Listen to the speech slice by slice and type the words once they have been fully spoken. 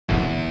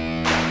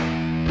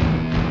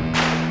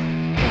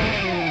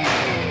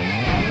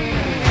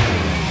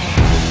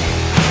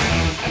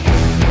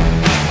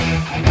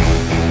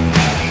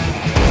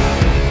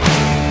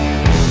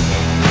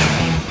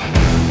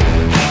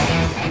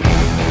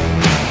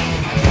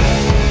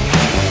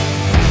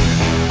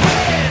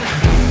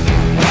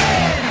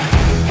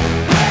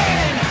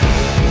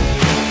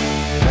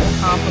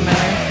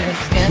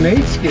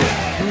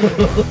Hey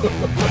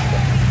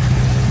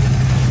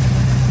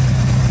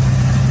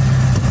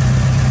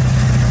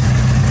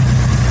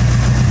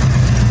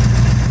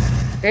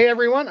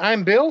everyone,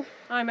 I'm Bill.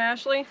 I'm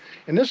Ashley.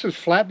 And this is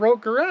Flat Broke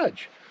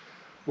Garage.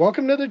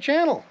 Welcome to the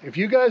channel. If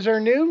you guys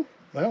are new,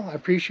 well, I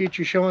appreciate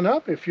you showing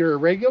up. If you're a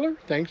regular,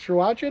 thanks for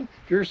watching.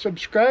 If you're a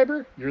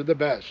subscriber, you're the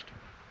best.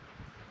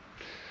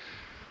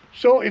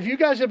 So if you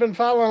guys have been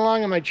following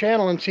along on my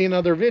channel and seen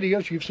other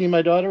videos, you've seen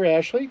my daughter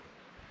Ashley.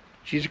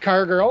 She's a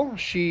car girl.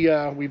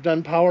 We've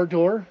done power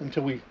tour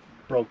until we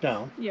broke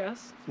down.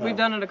 Yes, we've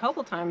done it a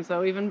couple times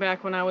though, even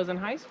back when I was in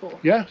high school.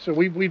 Yeah, so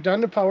we've done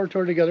the power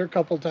tour together a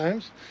couple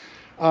times.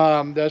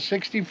 The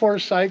 64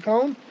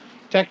 Cyclone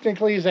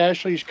technically is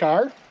Ashleigh's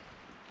car.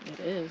 It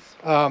is.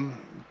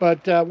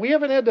 But we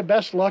haven't had the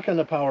best luck on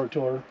the power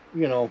tour,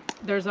 you know.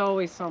 There's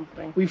always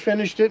something. We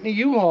finished it in a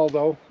U-Haul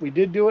though. We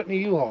did do it in a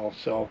U-Haul,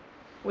 so.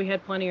 We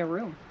had plenty of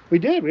room. We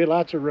did, we had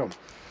lots of room.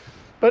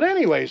 But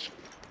anyways,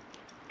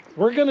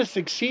 we're gonna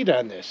succeed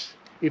on this.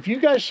 If you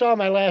guys saw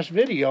my last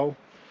video,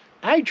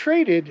 I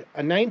traded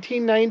a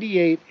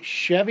 1998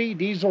 Chevy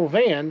diesel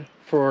van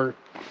for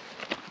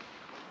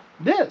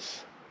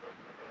this.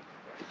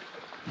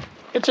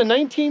 It's a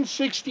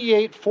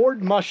 1968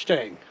 Ford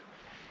Mustang.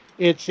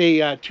 It's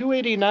a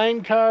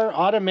 289 car,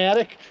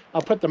 automatic.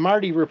 I'll put the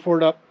Marty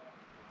report up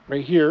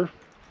right here.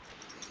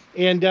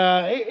 And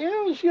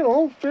it was, you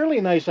know, fairly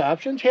nice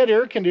options. Had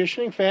air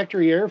conditioning,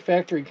 factory air,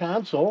 factory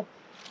console.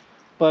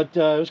 But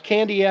it was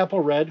candy apple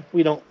red.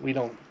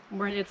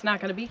 It's not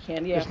going to be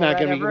candy apple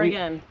red ever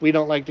again. We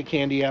don't like the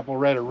candy apple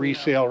red or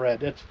resale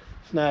red. It's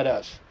not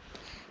us.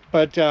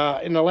 But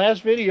in the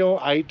last video,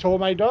 I told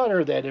my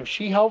daughter that if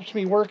she helps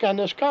me work on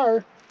this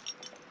car,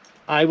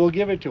 I will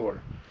give it to her.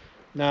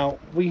 Now,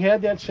 we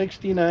had that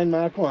 69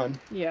 Mach 1.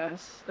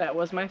 Yes, that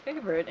was my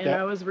favorite. And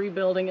I was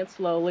rebuilding it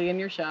slowly in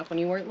your shop when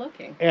you weren't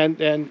looking.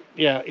 And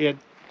yeah, it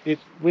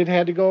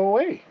had to go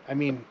away. I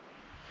mean,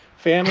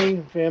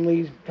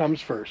 family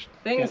comes first.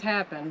 Things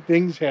happen.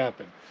 Things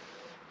happen.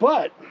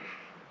 But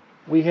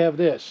we have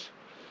this.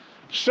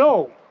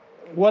 So,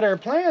 what our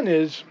plan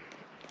is,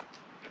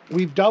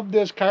 we've dubbed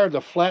this car the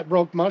Flat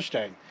Broke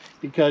Mustang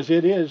because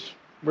it is.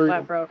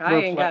 Flat broke. I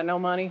ain't got no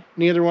money.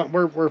 Neither one.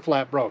 We're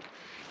flat broke.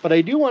 But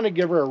I do want to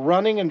give her a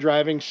running and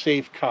driving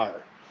safe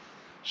car.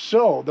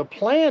 So the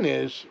plan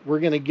is we're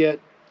going to get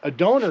a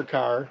donor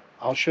car.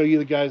 I'll show you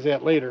the guys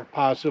that later,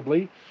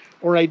 possibly.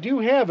 Or I do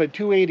have a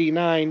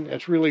 289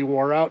 that's really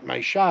wore out in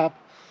my shop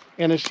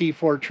and a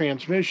C4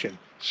 transmission.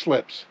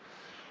 Slips.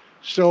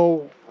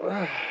 So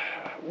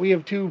we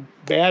have two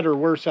bad or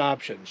worse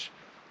options,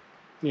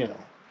 you know.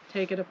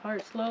 Take it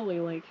apart slowly,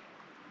 like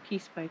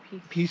piece by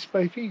piece. Piece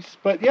by piece.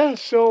 But yeah,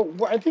 so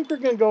I think we're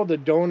going to go the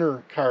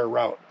donor car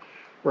route,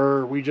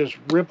 where we just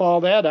rip all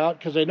that out,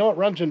 because I know it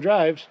runs and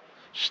drives,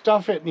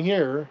 stuff it in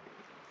here,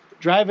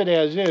 drive it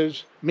as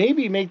is,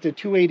 maybe make the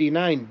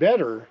 289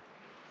 better,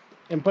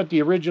 and put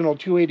the original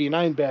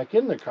 289 back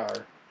in the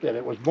car that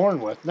it was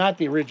born with. Not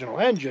the original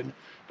engine,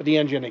 but the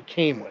engine it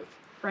came with.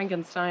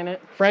 Frankenstein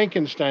it.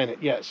 Frankenstein it,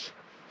 yes.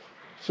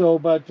 So,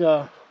 but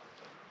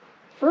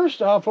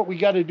first off, what we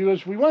got to do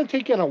is we want to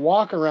take in a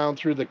walk around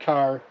through the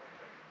car.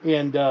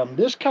 And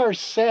this car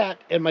sat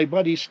at my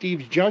buddy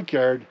Steve's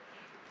junkyard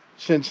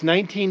since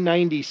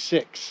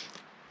 1996.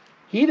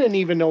 He didn't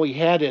even know he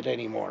had it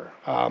anymore.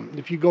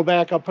 If you go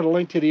back, I'll put a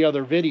link to the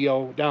other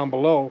video down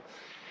below.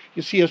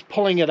 You see us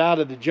pulling it out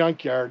of the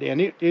junkyard, and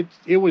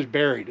it was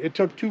buried. It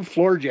took 2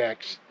 floor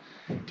jacks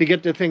to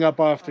get the thing up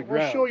off the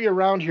ground. We'll show you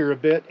around here a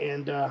bit,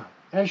 and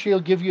Ashley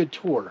will give you a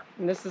tour.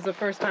 And this is the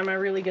first time I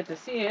really get to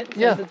see it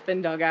since it's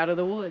been dug out of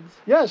the woods.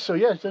 Yeah, so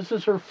yes, this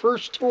is her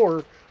first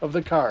tour of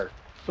the car.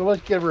 So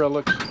let's give her a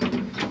look.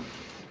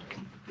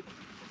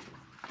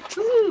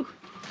 Ooh.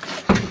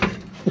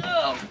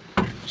 Oh,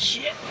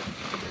 shit.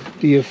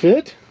 Do you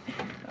fit?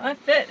 I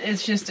fit.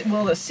 It's just,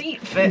 well, the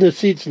seat fit. The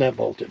seat's not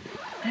bolted.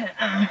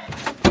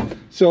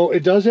 So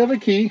it does have a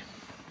key.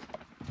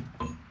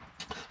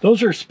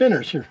 Those are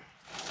spinners here.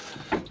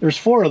 There's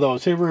 4 of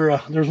those. They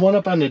were, there's one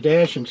up on the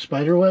dash in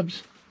spider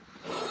webs.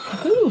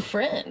 Ooh,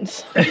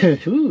 friends.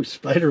 Ooh,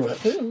 spider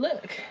webs. Ooh,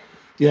 look.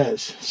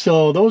 Yes.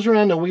 So those are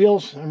on the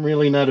wheels. I'm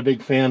really not a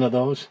big fan of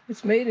those.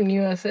 It's made in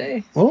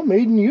USA. Well,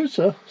 made in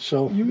USA.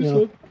 So, you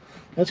know,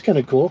 that's kind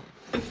of cool.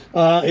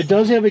 It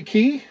does have a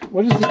key.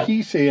 What does the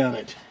key say on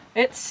it?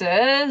 It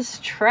says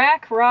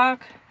Track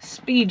Rock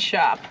Speed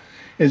Shop.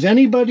 Has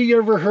anybody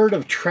ever heard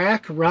of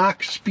Track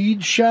Rock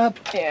Speed Shop?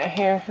 Yeah,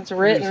 here, it's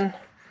written.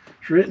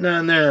 It's written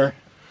on there.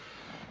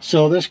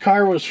 So this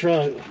car was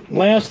from,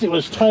 last it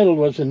was titled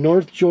was in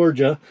North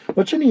Georgia.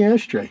 What's in the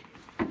ashtray?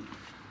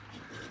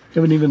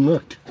 Haven't even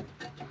looked.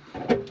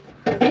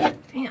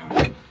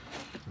 Damn.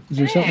 Is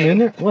there something in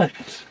there? What?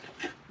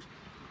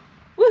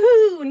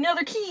 Woohoo!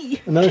 Another key.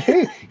 Another,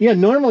 hey, yeah,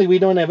 normally we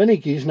don't have any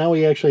keys. Now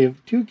we actually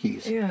have 2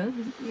 keys. Yeah,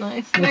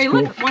 nice. That's hey,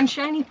 cool. Look, one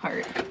shiny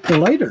part. The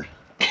lighter.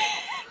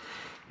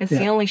 It's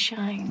the only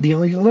shine. The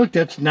only, look,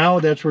 that's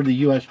where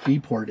the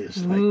USB port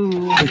is. Ooh.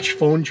 Like, which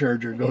phone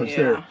charger goes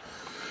there.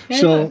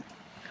 Hey, so, look.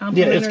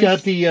 yeah, it's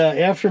got the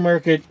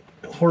aftermarket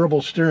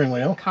horrible steering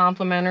wheel.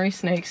 Complimentary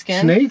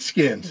snakeskin. Snake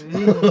skins.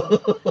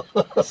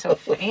 So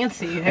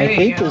fancy. I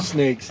hate the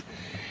snakes.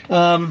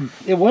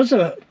 It was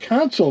a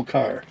console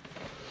car.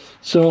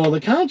 So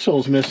the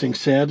console's missing,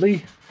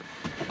 sadly.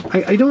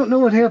 I don't know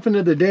what happened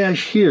to the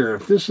dash here.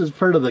 If this is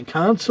part of the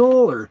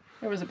console or...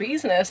 There was a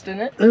bee's nest in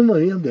it. Oh,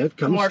 yeah, that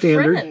comes More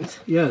standard. friends.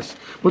 Yes.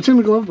 What's in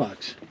the glove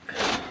box?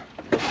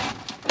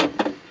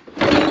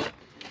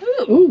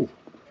 Ooh.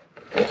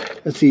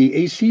 That's the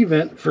AC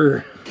vent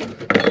for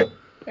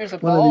There's a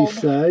one bulb. of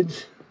these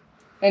sides.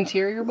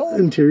 Interior bulb?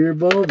 Interior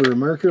bulb or a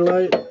marker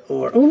light.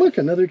 Or, oh, look,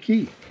 another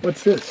key.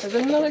 What's this? Is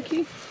it another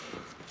key?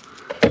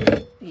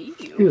 Ew.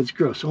 Ew, it's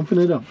gross. Open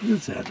it up. What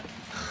is that?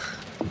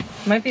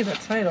 Might be the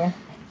title.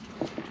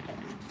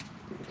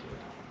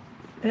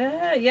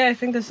 Yeah, I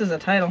think this is a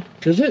title.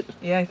 Is it?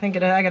 Yeah, I think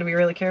it is. I gotta be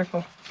really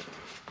careful.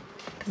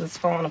 Because it's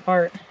falling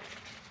apart.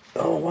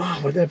 Oh, wow.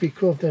 Would that be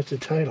cool if that's a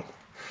title?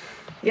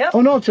 Yep.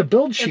 Oh, no, it's a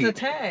build sheet. It's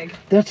a tag.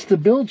 That's the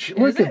build sheet.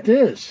 Look Is at it?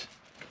 this.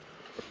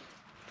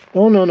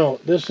 Oh, no.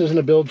 This isn't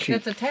a build sheet.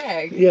 It's a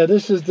tag. Yeah,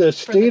 this is the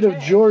State of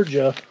tag.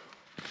 Georgia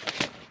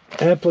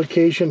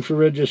application for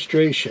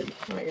registration.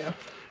 There you go.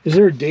 Is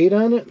there a date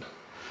on it?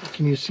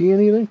 Can you see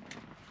anything?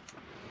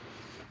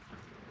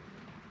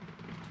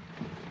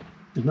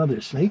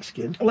 Another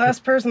snakeskin.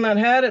 Last person that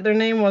had it, their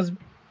name was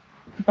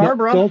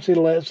Barbara. No, don't say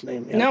the last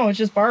name. Yeah. No, it's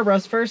just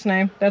Barbara's first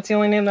name. That's the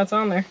only name that's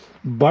on there.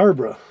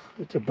 Barbara.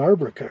 It's a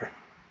Barbara car.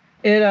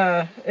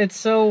 It's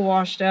so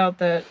washed out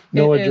that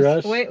No it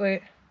address? Is,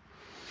 wait.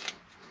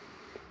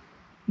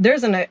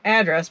 There's an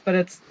address, but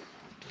it's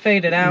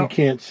faded You out.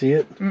 can't see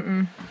it?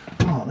 Mm-mm.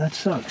 Oh, that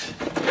sucks.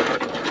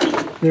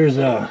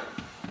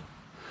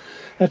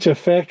 That's a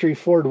factory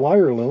Ford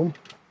wire loom.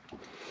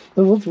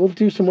 We'll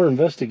do some more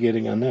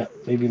investigating on that.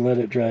 Maybe let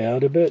it dry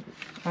out a bit.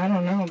 I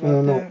don't know about I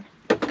don't know.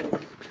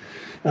 that.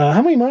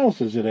 How many miles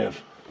does it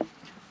have?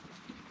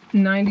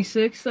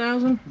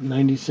 96,000?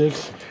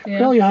 96? Yeah.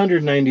 Probably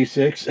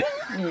 196.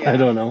 Yeah. I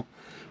don't know.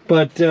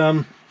 But,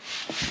 I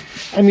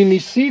mean,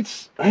 these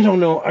seats, I don't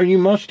know. Are you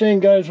Mustang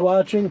guys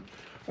watching?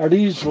 Are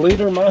these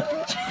later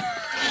models?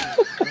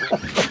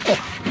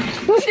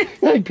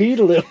 I peed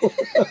a little.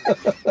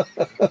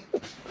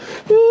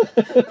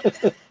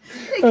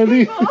 Are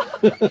these...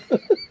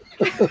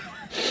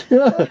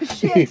 Oh,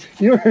 shit.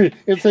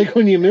 It's like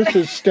when you miss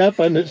a step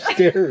on the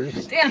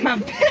stairs. Damn,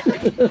 I'm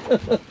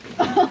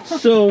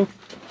So,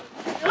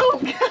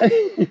 oh, God.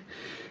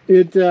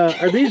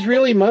 Are these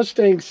really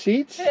Mustang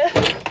seats?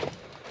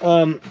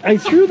 I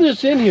threw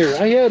this in here.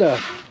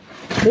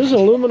 There's an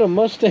aluminum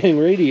Mustang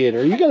radiator.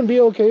 Are you going to be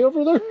okay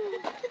over there?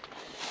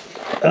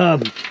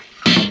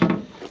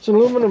 It's an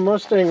aluminum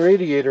Mustang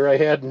radiator I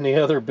had in the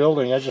other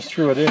building. I just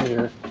threw it in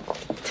here.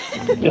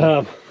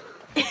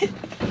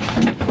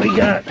 We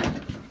got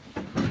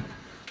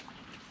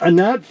a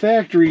not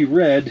factory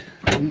red.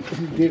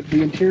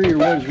 The interior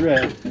was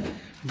red.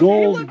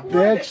 Gold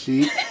back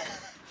seat.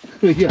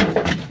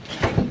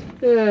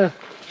 Yeah.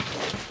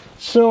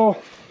 So.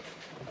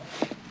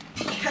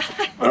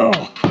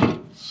 Oh.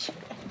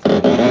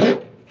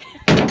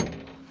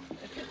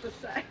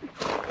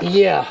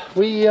 Yeah,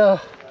 we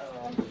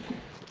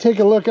take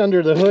a look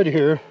under the hood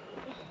here.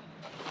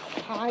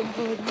 hi,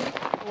 hood.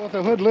 Well, with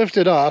the hood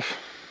lifted off,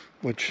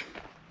 which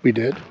we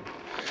did,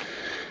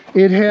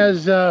 it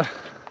has, it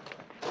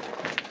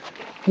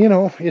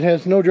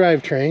has no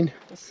drivetrain.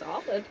 It's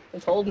solid.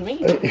 It's holding me.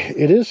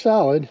 It is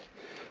solid,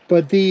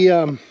 but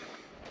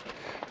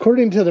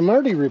according to the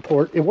Marty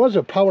report, it was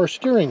a power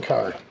steering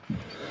car.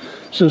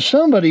 So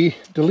somebody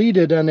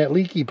deleted on that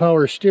leaky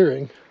power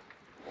steering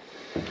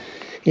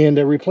and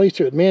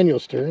replaced it with manual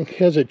steering. It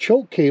has a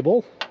choke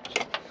cable.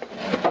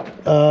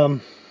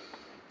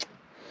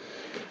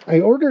 I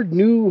ordered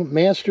new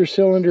master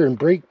cylinder and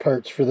brake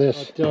parts for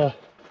this. But,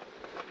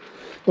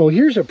 well,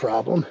 here's a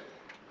problem.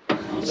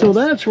 So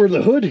that's where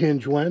the hood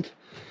hinge went.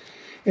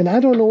 And I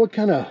don't know what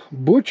kind of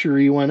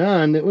butchery went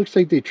on. It looks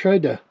like they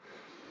tried to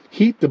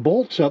heat the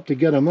bolts up to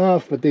get them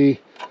off, but they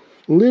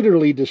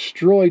literally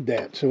destroyed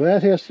that. So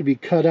that has to be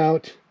cut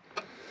out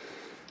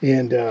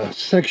and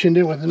sectioned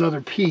in with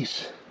another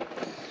piece.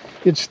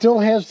 It still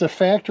has the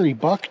factory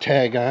buck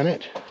tag on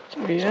it.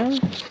 Yeah.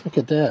 Look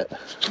at that.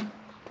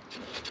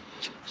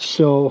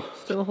 So,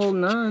 Still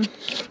holding on.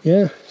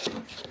 yeah.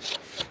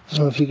 I don't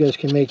know if you guys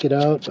can make it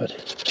out, but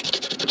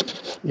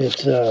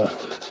it's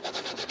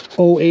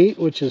 08,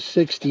 which is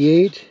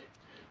 68,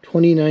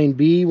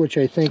 29B, which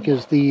I think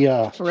is the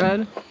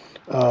Red.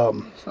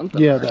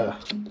 Something. yeah,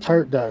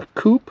 the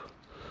coupe,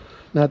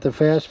 not the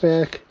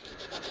fastback.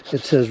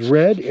 It says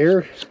red,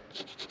 air,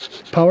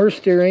 power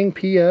steering,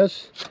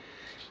 PS,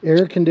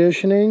 air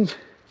conditioning,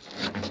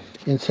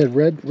 and it said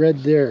red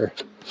there.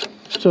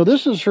 So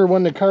this is for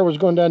when the car was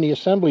going down the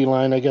assembly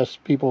line. I guess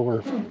people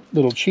were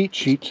little cheat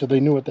sheets, so they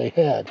knew what they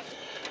had.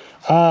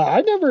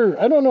 I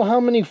don't know how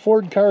many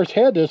Ford cars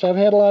had this. I've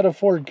had a lot of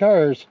Ford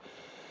cars.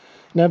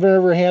 Never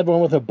ever had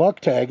one with a buck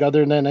tag,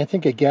 other than I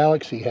think a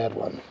Galaxy had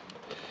one.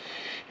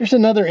 Here's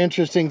another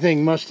interesting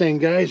thing, Mustang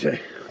guys. I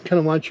kind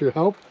of want your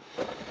help.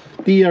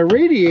 The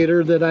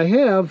radiator that I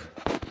have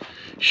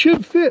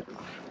should fit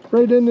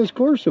right in this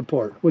core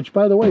support, which,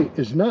 by the way,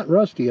 is not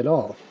rusty at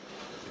all.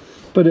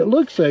 But it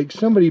looks like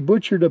somebody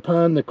butchered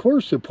upon the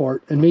core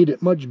support and made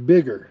it much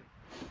bigger.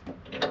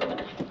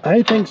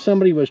 I think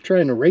somebody was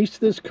trying to race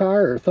this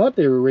car, or thought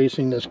they were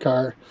racing this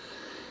car.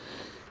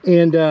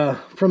 And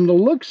from the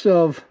looks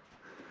of,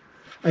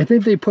 I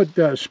think they put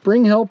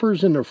spring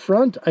helpers in the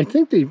front. I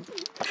think they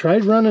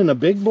tried running a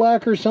big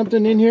block or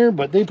something in here,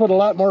 but they put a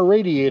lot more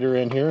radiator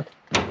in here.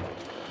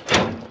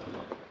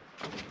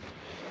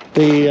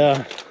 They,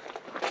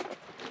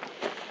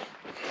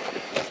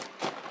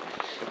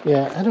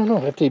 yeah, I don't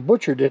know if they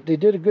butchered it. They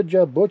did a good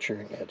job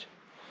butchering it.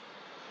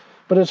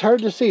 But it's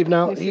hard to see.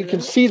 Now, you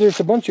can see there's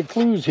a bunch of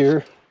clues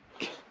here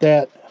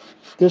that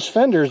this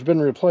fender has been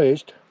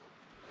replaced.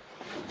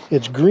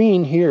 It's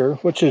green here,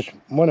 which is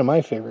one of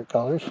my favorite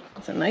colors.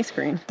 It's a nice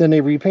green. Then they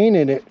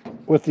repainted it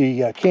with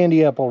the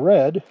candy apple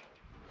red,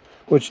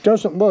 which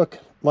doesn't look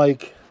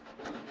like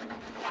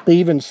they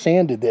even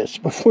sanded this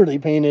before they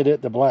painted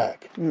it the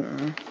black.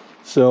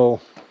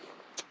 So,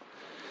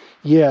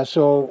 yeah,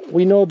 so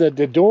we know that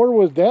that door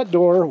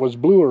was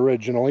blue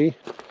originally.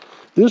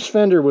 This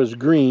fender was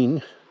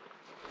green.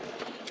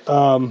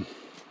 Oh,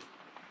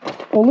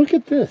 look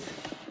at this.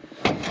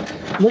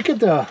 Look at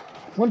the,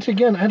 once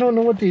again, I don't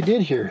know what they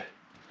did here.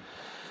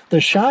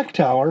 The shock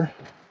tower.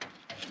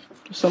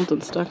 There's something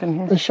stuck in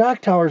here. The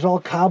shock tower is all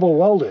cobble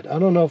welded. I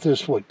don't know if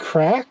this would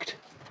cracked,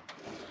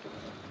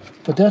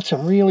 but that's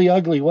some really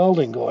ugly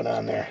welding going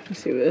on there. You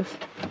see this?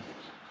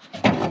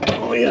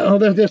 Oh yeah, oh,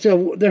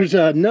 there's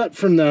a nut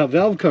from the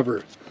valve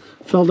cover.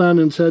 Fell down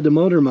inside the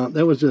motor mount.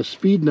 That was a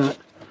speed nut.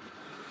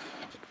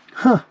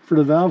 Huh, for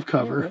the valve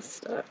cover. Yeah, that's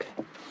stuck.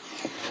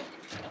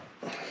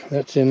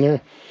 That's in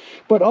there.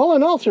 But all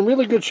in all, it's in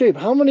really good shape.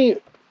 How many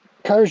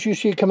cars you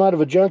see come out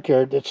of a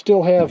junkyard that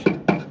still have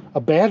a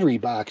battery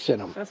box in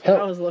them? That's what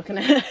I was looking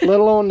at.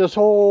 Let alone this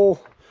whole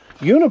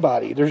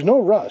unibody. There's no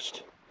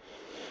rust.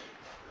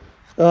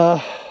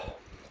 Let's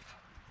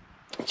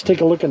take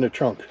a look in the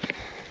trunk.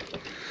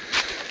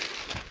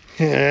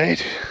 All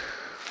right.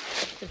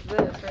 It's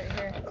this right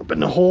here. Up in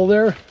the hole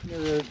there,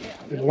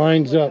 it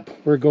lines up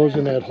where it goes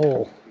in that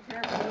hole.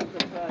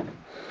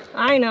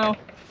 I know.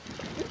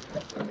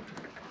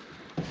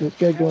 This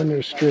guy go in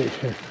there straight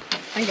here.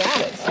 I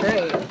got it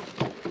straight.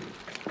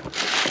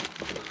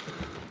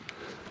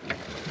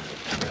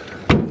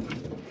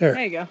 There.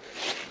 There you go.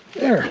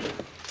 There.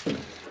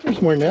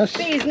 There's more nests.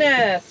 Bee's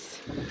nest.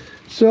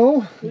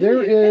 So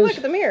there Hey, is. look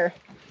at the mirror.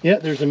 Yeah,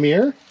 there's a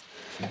mirror.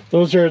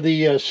 Those are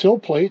the sill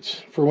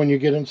plates for when you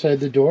get inside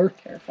the door.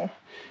 Careful.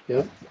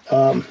 Yep.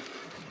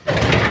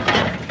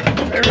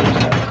 There's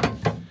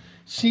a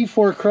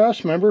C4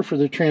 cross member for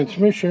the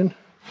transmission.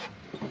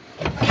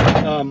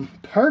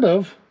 Part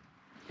of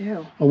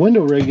Ew. a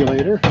window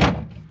regulator.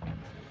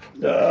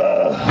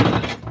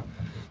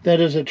 That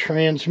is a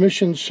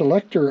transmission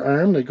selector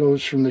arm that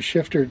goes from the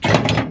shifter to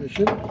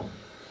transmission.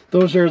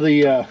 Those are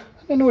the, I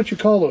don't know what you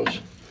call those.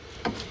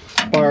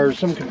 Bars,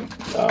 some kind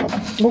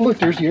of, well look,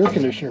 there's the air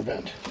conditioner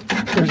vent.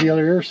 There's the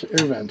other air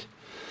vent.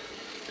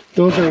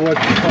 Those are what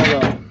you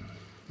call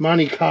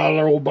Monte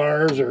Carlo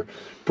bars or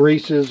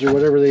braces or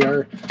whatever they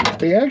are.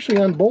 They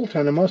actually unbolt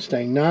on a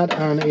Mustang, not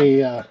on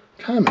a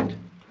Comet.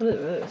 What is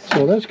this?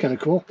 So that's kind of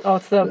cool. Oh,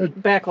 it's the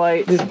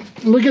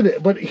backlights. Look at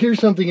it. But here's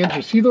something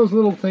interesting. See those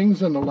little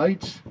things on the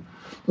lights?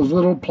 Those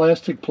little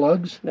plastic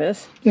plugs?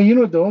 This? Yeah, you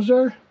know what those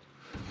are?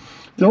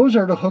 Those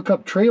are to hook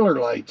up trailer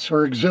lights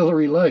or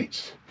auxiliary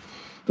lights.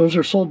 Those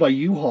are sold by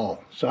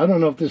U-Haul. So I don't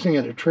know if this thing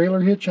had a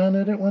trailer hitch on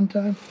it at one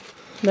time.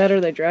 That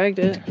or they dragged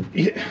it.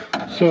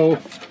 Yeah. So,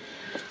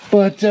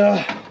 but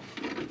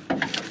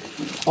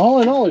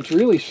all in all, it's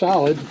really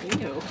solid.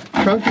 Ew.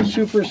 Trunk is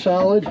super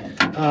solid.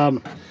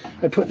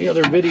 I put in the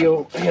other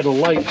video, I had a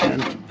light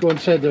and go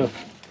inside the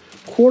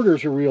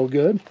quarters are real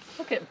good.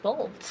 Look at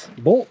bolts.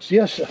 Bolts,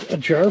 yes, a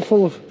jar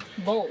full of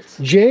Bolts.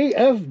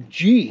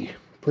 JFG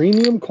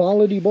premium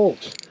quality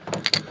bolts.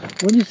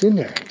 What is in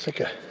there? It's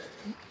like a,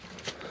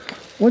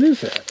 what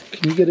is that?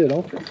 Can you get it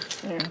open?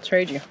 Yeah, I'll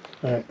trade you.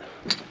 All right,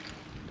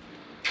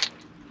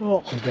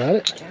 Oh, you got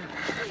it?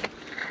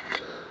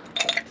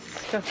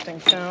 disgusting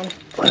sound.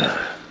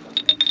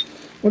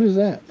 What is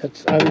that?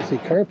 That's obviously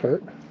car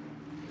part.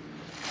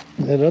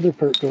 And that other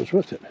part goes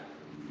with it.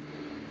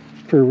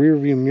 For a rear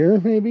view mirror,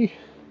 maybe?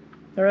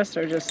 The rest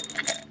are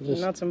just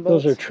nuts and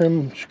bolts. Those are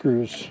trim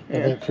screws, I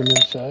think, from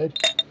inside.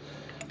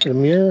 The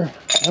mirror,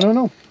 I don't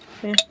know.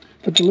 Yeah.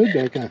 Put the lid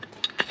back on.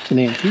 It's an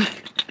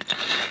antique.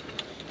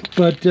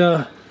 But,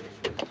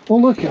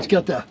 well, look, it's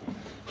got the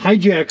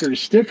hijacker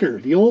sticker,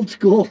 the old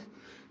school.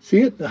 See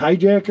it? The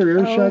hijacker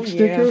air shock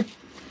sticker.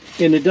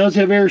 And it does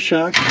have air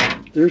shock.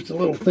 There's the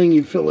little thing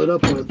you fill it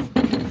up with.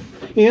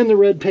 And the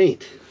red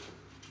paint.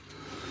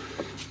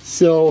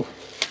 So,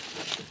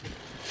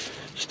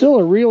 still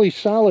a really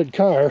solid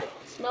car.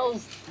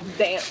 Smells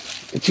damp.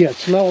 Yeah, it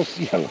smells,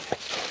 yeah,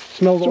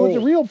 smells old. What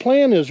the real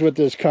plan is with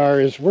this car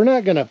is we're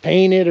not going to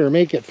paint it or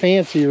make it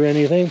fancy or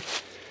anything.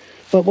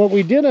 But what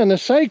we did on the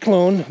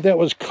Cyclone that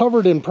was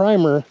covered in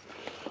primer,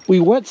 we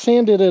wet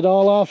sanded it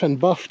all off and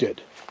buffed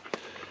it.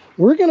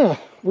 We're going to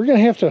we're going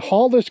to have to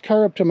haul this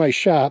car up to my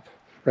shop.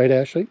 Right,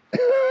 Ashleigh?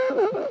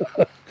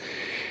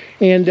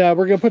 And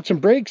we're going to put some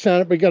brakes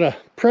on it. We're going to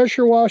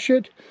pressure wash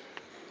it.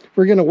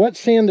 We're going to wet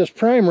sand this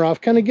primer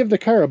off, kind of give the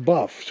car a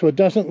buff so it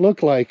doesn't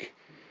look like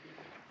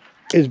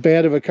as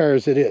bad of a car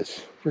as it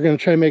is. We're going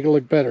to try and make it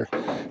look better.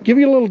 Give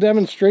you a little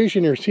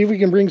demonstration here. See if we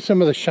can bring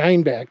some of the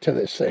shine back to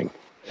this thing.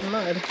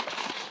 Mud.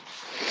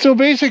 So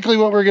basically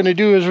what we're going to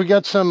do is we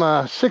got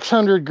some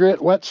 600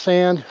 grit wet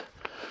sand.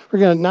 We're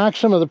going to knock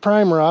some of the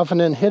primer off and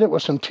then hit it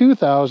with some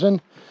 2000.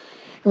 And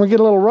we'll get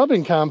a little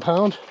rubbing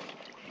compound.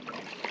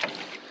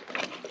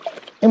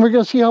 And we're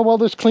going to see how well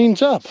this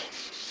cleans up.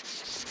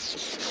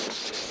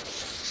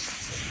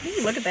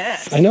 Ooh, look at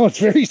that. I know, it's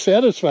very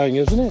satisfying,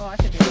 isn't it? Oh, I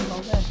could do this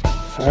all day.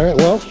 All right,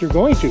 well, you're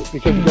going to,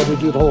 because you've got to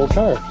do the whole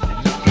car.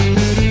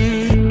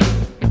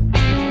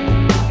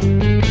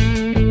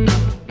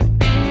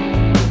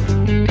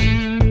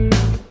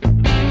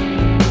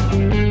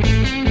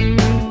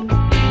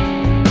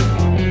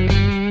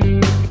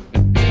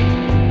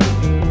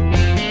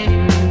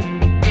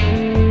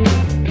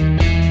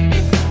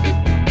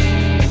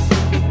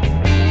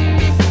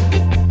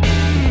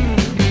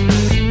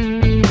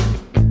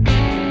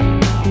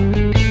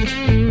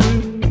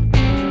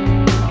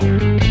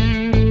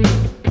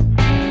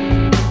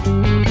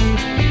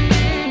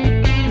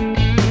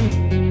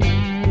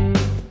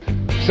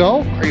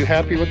 So, are you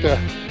happy with the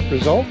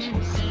results?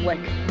 Slick.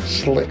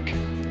 Slick.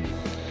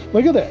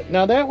 Look at that.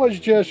 Now that was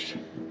just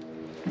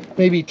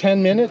maybe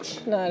 10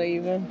 minutes. Not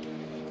even.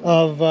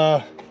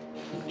 Of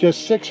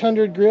just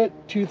 600 grit,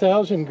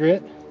 2000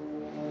 grit.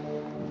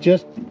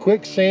 Just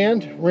quick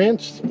sand,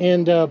 rinse,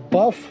 and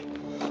buff.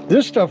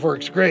 This stuff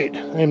works great.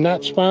 I am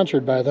not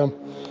sponsored by them.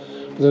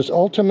 This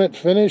Ultimate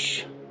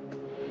Finish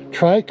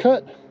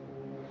Tri-Cut.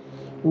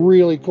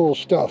 Really cool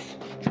stuff.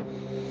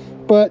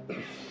 But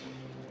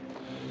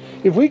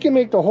if we can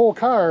make the whole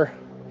car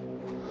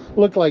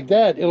look like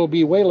that, it'll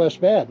be way less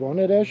bad, won't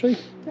it, Ashleigh?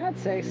 I'd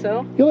say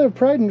so. You'll have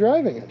pride in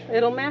driving it.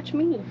 It'll match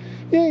me.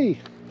 Yay.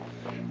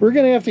 We're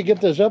going to have to get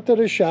this up to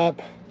the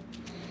shop.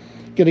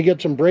 Going to get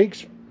some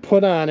brakes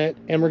put on it,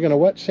 and we're going to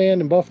wet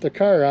sand and buff the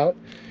car out.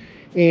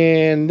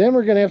 And then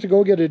we're going to have to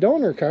go get a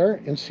donor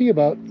car and see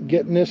about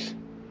getting this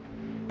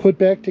put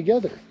back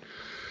together.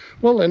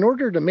 Well, in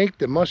order to make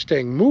the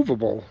Mustang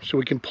movable so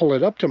we can pull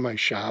it up to my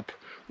shop,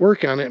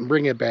 work on it, and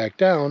bring it back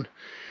down,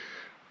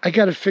 I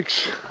got to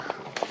fix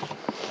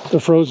the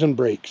frozen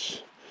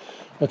brakes.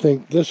 I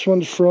think this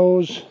one's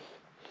froze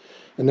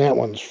and that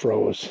one's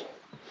froze.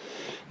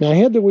 Now I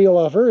had the wheel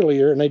off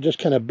earlier and I just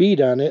kind of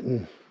beat on it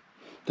and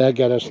that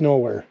got us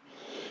nowhere.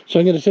 So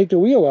I'm going to take the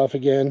wheel off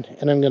again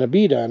and I'm going to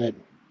beat on it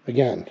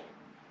again,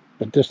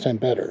 but this time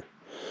better.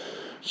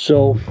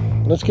 So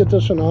let's get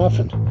this one off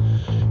and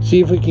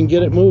see if we can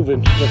get it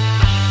moving.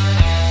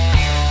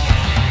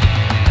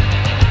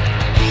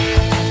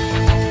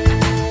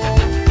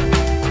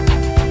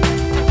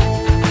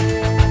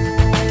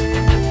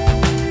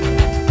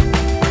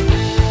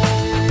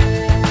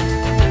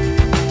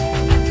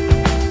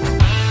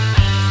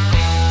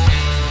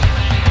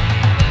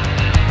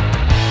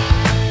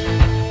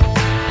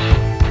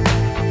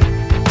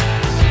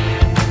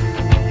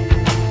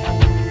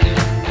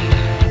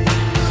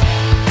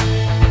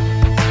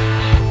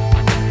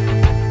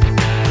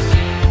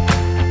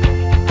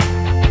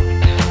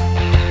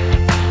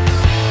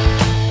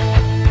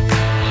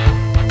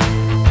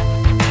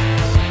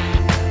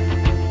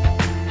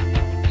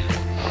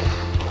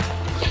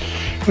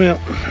 Well,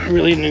 I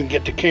really didn't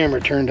get the camera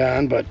turned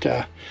on, but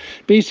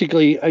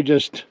basically I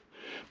just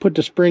put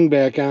the spring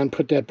back on,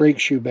 put that brake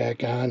shoe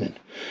back on, and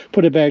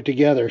put it back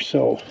together.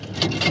 So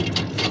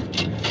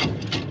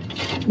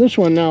this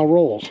one now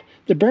rolls.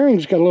 The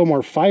bearings got a little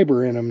more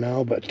fiber in them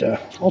now, but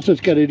all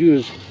it's got to do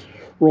is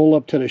roll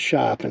up to the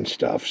shop and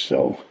stuff.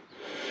 So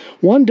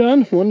one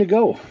done, one to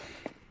go.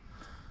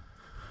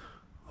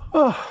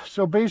 Oh,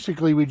 so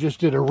basically we just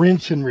did a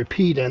rinse and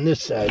repeat on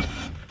this side.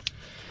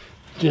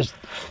 Just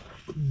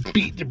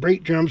beat the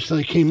brake drums so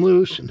they came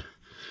loose and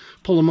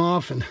pull them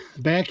off, and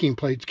the backing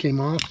plates came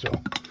off. So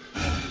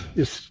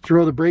just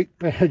throw the brake,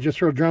 just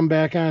throw the drum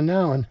back on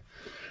now, and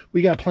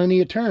we got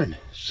plenty of turn.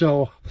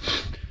 So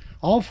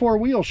all four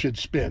wheels should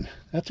spin.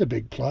 That's a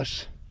big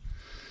plus.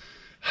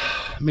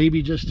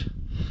 Maybe just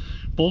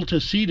bolt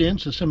a seat in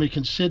so somebody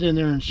can sit in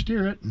there and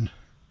steer it, and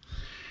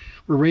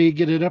we're ready to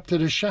get it up to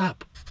the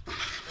shop.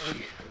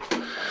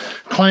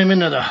 Climb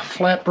into the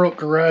Flat Broke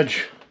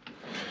Garage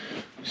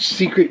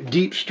secret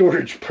deep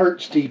storage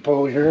parts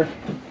depot here.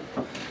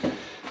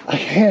 I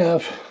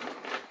have,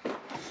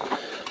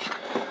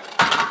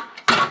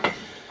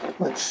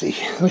 let's see,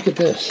 look at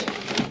this.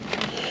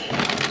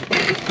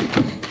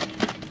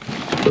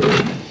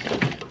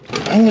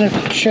 I'm gonna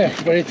have to check,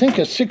 but I think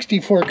a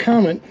 64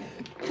 Comet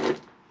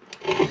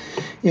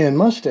and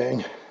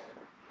Mustang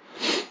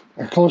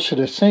are close to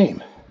the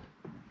same.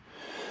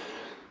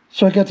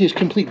 So I got these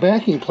complete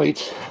backing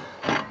plates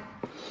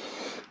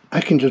I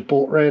can just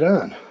bolt right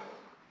on.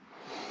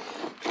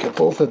 Got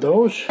both of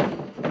those.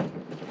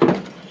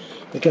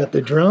 I got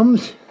the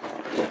drums.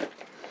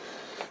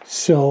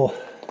 So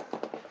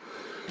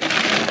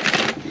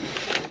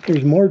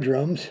There's more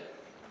drums.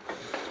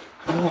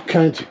 All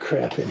kinds of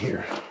crap in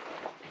here.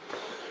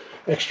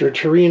 Extra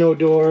Torino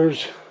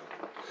doors.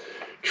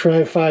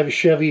 Tri-5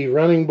 Chevy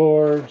running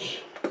boards.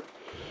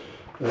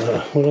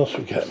 What else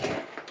we got in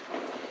here?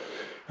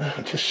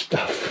 Just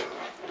stuff.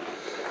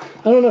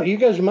 I don't know, you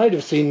guys might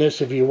have seen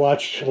this if you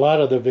watched a lot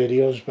of the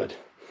videos, but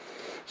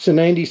it's a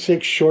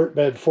 96 short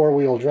bed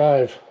 4-wheel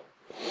drive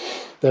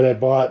that I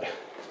bought.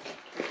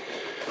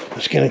 I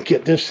was gonna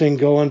get this thing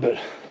going, but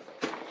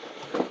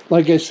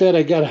like I said,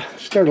 I gotta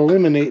start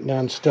eliminating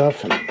on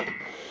stuff, and I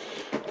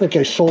think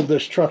I sold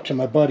this truck to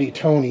my buddy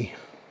Tony.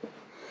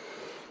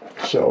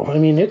 So I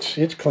mean,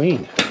 it's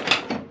clean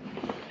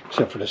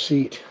except for the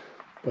seat,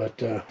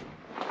 but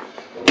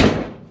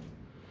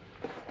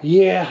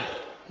yeah,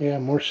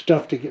 more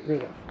stuff to get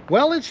rid of.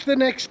 Well, it's the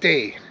next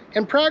day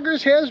and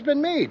progress has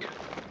been made.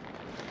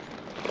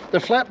 The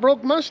flat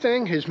broke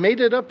Mustang has made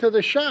it up to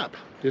the shop.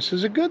 This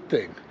is a good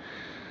thing.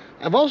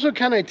 I've also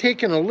kind of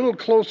taken a little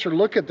closer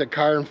look at the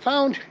car and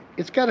found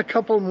it's got a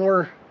couple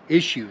more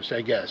issues,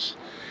 I guess.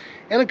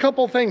 And a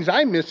couple things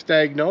I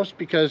misdiagnosed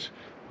because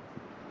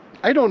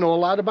I don't know a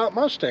lot about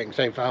Mustangs,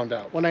 I found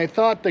out. When I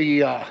thought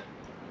the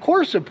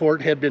core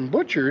support had been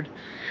butchered,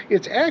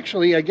 it's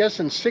actually, I guess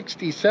in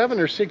 67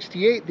 or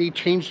 68, they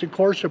changed the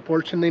core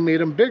supports and they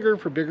made them bigger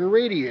for bigger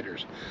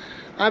radiators.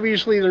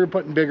 Obviously, they were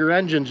putting bigger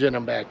engines in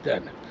them back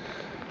then.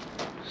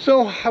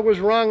 So I was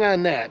wrong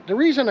on that. The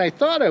reason I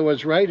thought I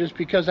was right is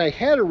because I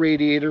had a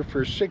radiator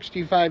for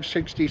 65,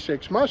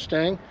 66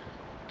 Mustang.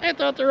 I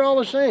thought they're all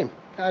the same.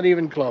 Not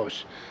even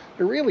close.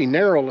 They're really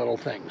narrow little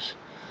things.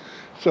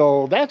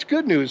 So that's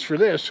good news for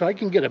this. So I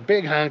can get a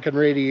big honking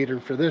radiator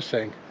for this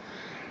thing.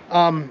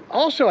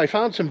 Also, I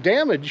found some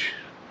damage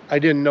I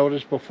didn't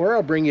notice before.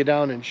 I'll bring you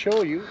down and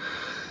show you.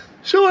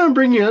 So I'm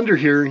bringing you under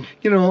here.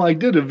 You know, I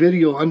did a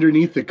video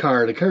underneath the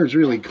car. The car is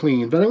really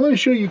clean, but I want to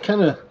show you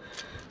kind of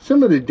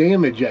some of the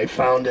damage I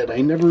found that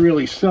I never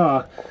really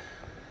saw.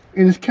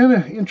 And it's kind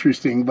of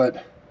interesting, but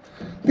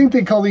I think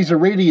they call these the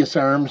radius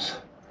arms.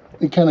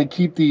 They kind of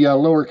keep the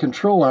lower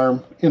control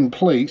arm in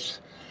place.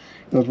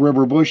 Those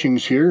rubber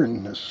bushings here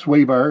and the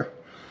sway bar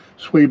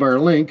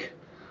link.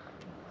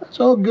 That's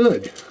all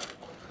good.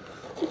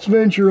 Let's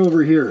venture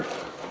over here.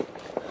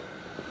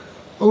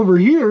 Over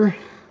here,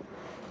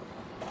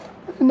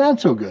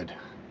 not so good.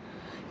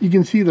 You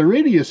can see the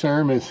radius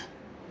arm is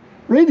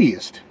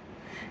radiused.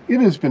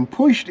 It has been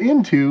pushed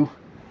into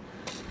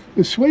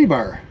the sway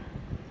bar.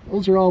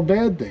 Those are all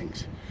bad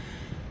things.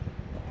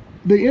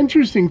 The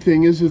interesting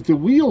thing is the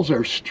wheels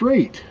are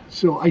straight,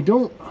 so I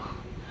don't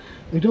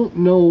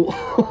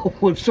know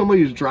if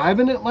somebody's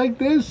driving it like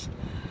this,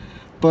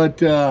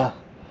 but I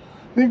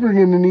think we're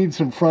going to need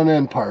some front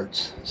end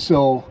parts.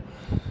 So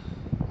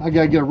I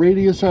got to get a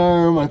radius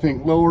arm, I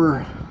think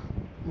lower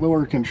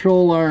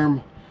control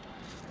arm,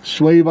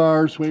 sway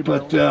bar.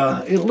 But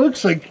it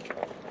looks like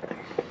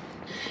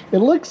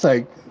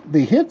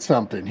they hit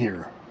something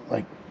here,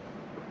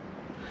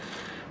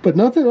 but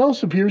nothing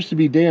else appears to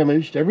be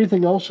damaged.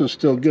 Everything else is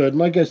still good. And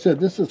like I said,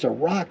 this is a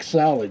rock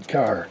solid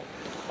car.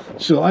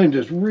 So I'm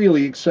just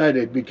really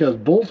excited because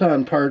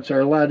bolt-on parts are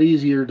a lot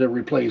easier to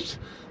replace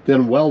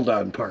than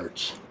weld-on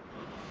parts.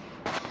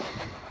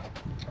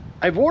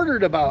 I've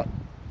ordered about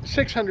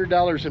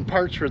 $600 in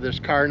parts for this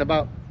car, and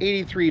about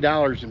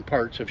 $83 in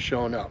parts have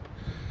shown up.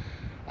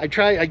 I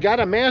got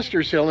a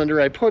master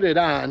cylinder, I put it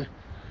on,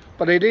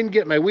 but I didn't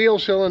get my wheel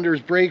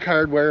cylinders, brake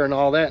hardware, and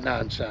all that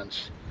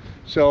nonsense.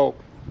 So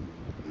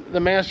the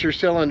master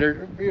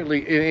cylinder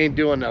really, it ain't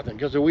doing nothing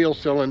because the wheel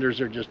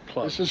cylinders are just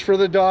plus. This is for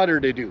the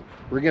daughter to do.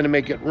 We're going to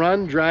make it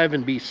run, drive,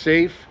 and be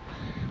safe.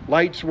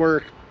 Lights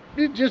work.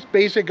 Just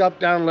basic up,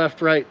 down,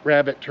 left, right,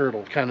 rabbit,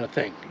 turtle kind of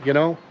thing, you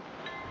know?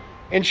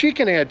 And she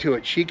can add to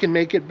it. She can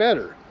make it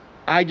better.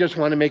 I just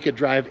want to make it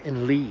drive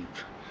and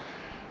leave.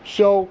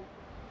 So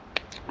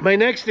my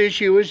next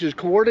issue is just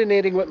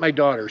coordinating with my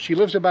daughter. She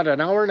lives about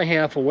an hour and a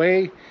half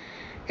away,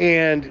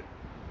 and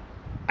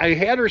I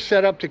had her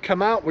set up to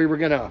come out. We were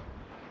going to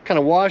kind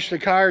of wash the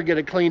car, get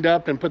it cleaned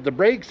up, and put the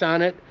brakes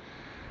on it,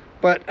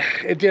 but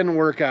it didn't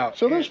work out.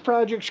 So this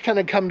project's kind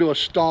of come to a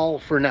stall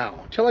for now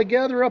until I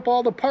gather up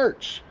all the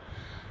parts.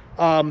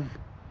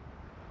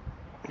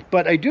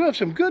 But I do have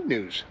some good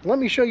news. Let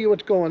me show you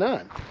what's going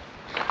on.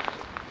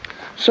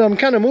 So I'm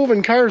kind of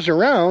moving cars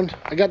around.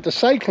 I got the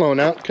Cyclone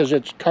out because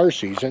it's car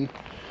season,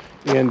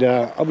 and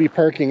I'll be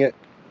parking it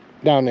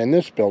down in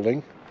this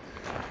building.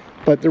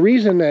 But the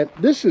reason that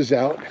this is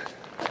out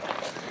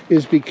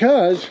is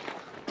because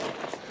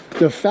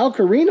the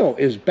Falcarino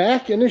is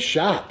back in the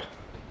shop.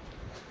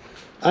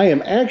 I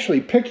am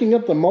actually picking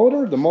up the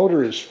motor. The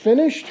motor is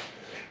finished.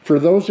 For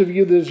those of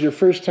you that is your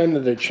first time to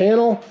the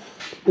channel,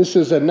 this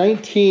is a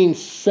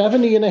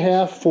 1970 and a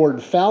half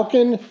Ford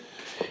Falcon.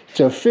 It's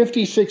a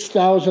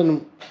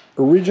 56,000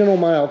 original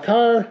mile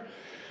car.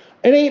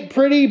 It ain't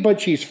pretty, but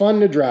she's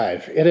fun to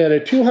drive. It had a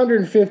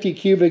 250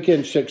 cubic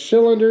inch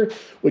 6-cylinder,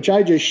 which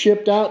I just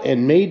shipped out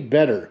and made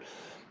better.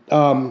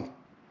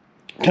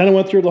 Kind of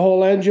went through the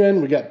whole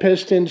engine. We got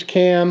pistons,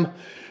 cam,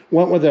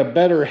 went with a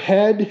better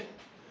head,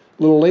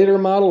 a little later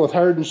model with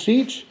hardened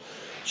seats.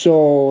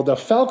 So the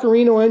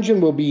Falcarino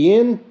engine will be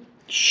in,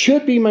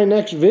 should be my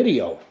next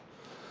video.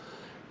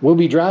 We'll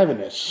be driving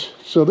this.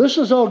 So this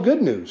is all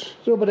good news.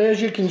 So, but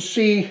as you can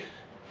see,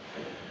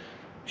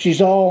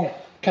 she's all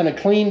kind of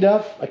cleaned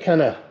up. I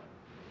kind of,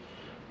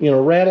 you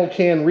know, rattle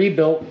can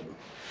rebuilt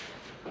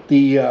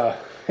the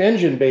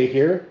engine bay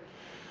here.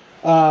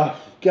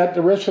 Got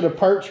the rest of the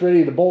parts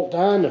ready to bolt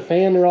on. The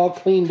fan are all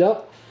cleaned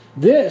up.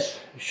 This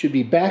should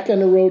be back on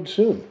the road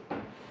soon.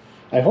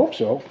 I hope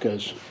so,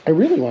 because I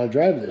really want to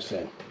drive this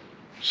thing.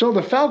 So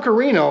the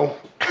Falcarino,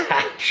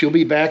 she'll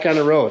be back on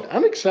the road.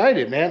 I'm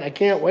excited, man. I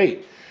can't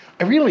wait.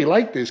 I really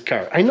like this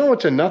car. I know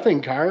it's a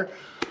nothing car,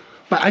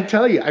 but I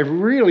tell you, I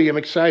really am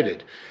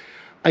excited.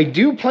 I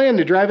do plan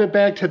to drive it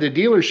back to the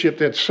dealership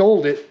that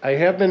sold it. I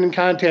have been in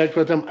contact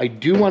with them. I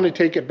do want to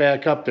take it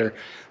back up there.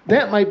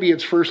 That might be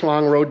its first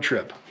long road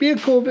trip. Be a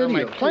cool video.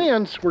 My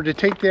plans were to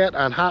take that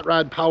on Hot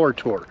Rod Power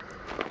Tour.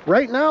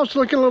 Right now it's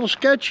looking a little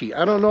sketchy.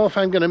 I don't know if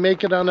I'm going to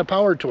make it on the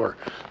Power Tour.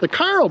 The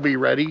car will be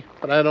ready,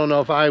 but I don't know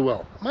if I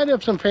will. Might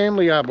have some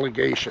family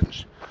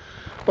obligations.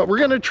 But we're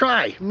going to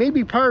try,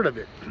 maybe part of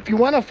it. If you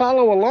want to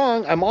follow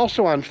along, I'm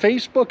also on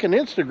Facebook and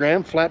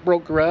Instagram,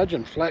 Flatbroke Garage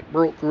and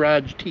Flatbroke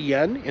Garage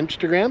TN,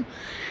 Instagram.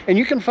 And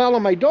you can follow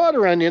my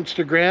daughter on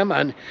Instagram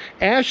on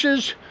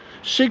Ash's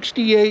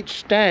 68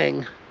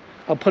 Stang.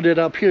 I'll put it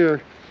up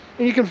here.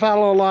 And you can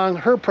follow along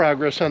her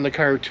progress on the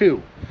car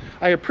too.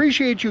 I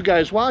appreciate you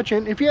guys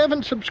watching. If you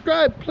haven't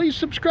subscribed, please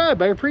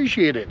subscribe. I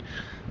appreciate it.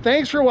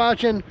 Thanks for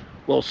watching.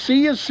 We'll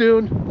see you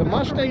soon. The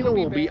Mustang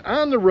will be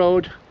on the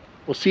road.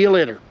 We'll see you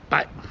later.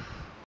 Bye.